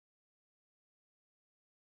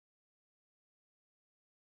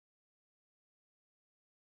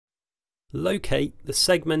Locate the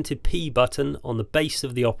segmented P button on the base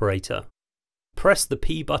of the operator. Press the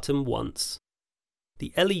P button once.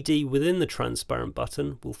 The LED within the transparent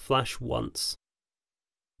button will flash once.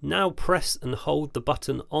 Now press and hold the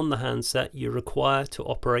button on the handset you require to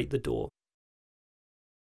operate the door.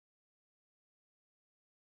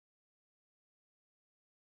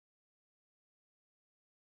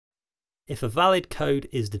 If a valid code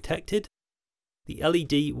is detected, the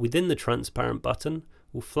LED within the transparent button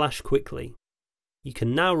will flash quickly. You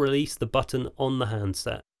can now release the button on the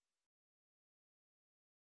handset.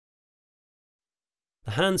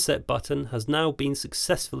 The handset button has now been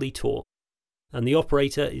successfully taught, and the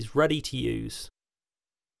operator is ready to use.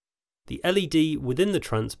 The LED within the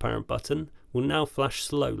transparent button will now flash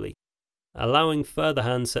slowly, allowing further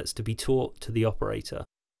handsets to be taught to the operator.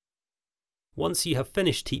 Once you have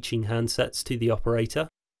finished teaching handsets to the operator,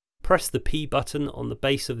 press the P button on the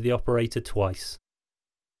base of the operator twice.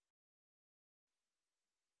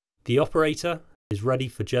 The operator is ready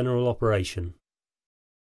for general operation.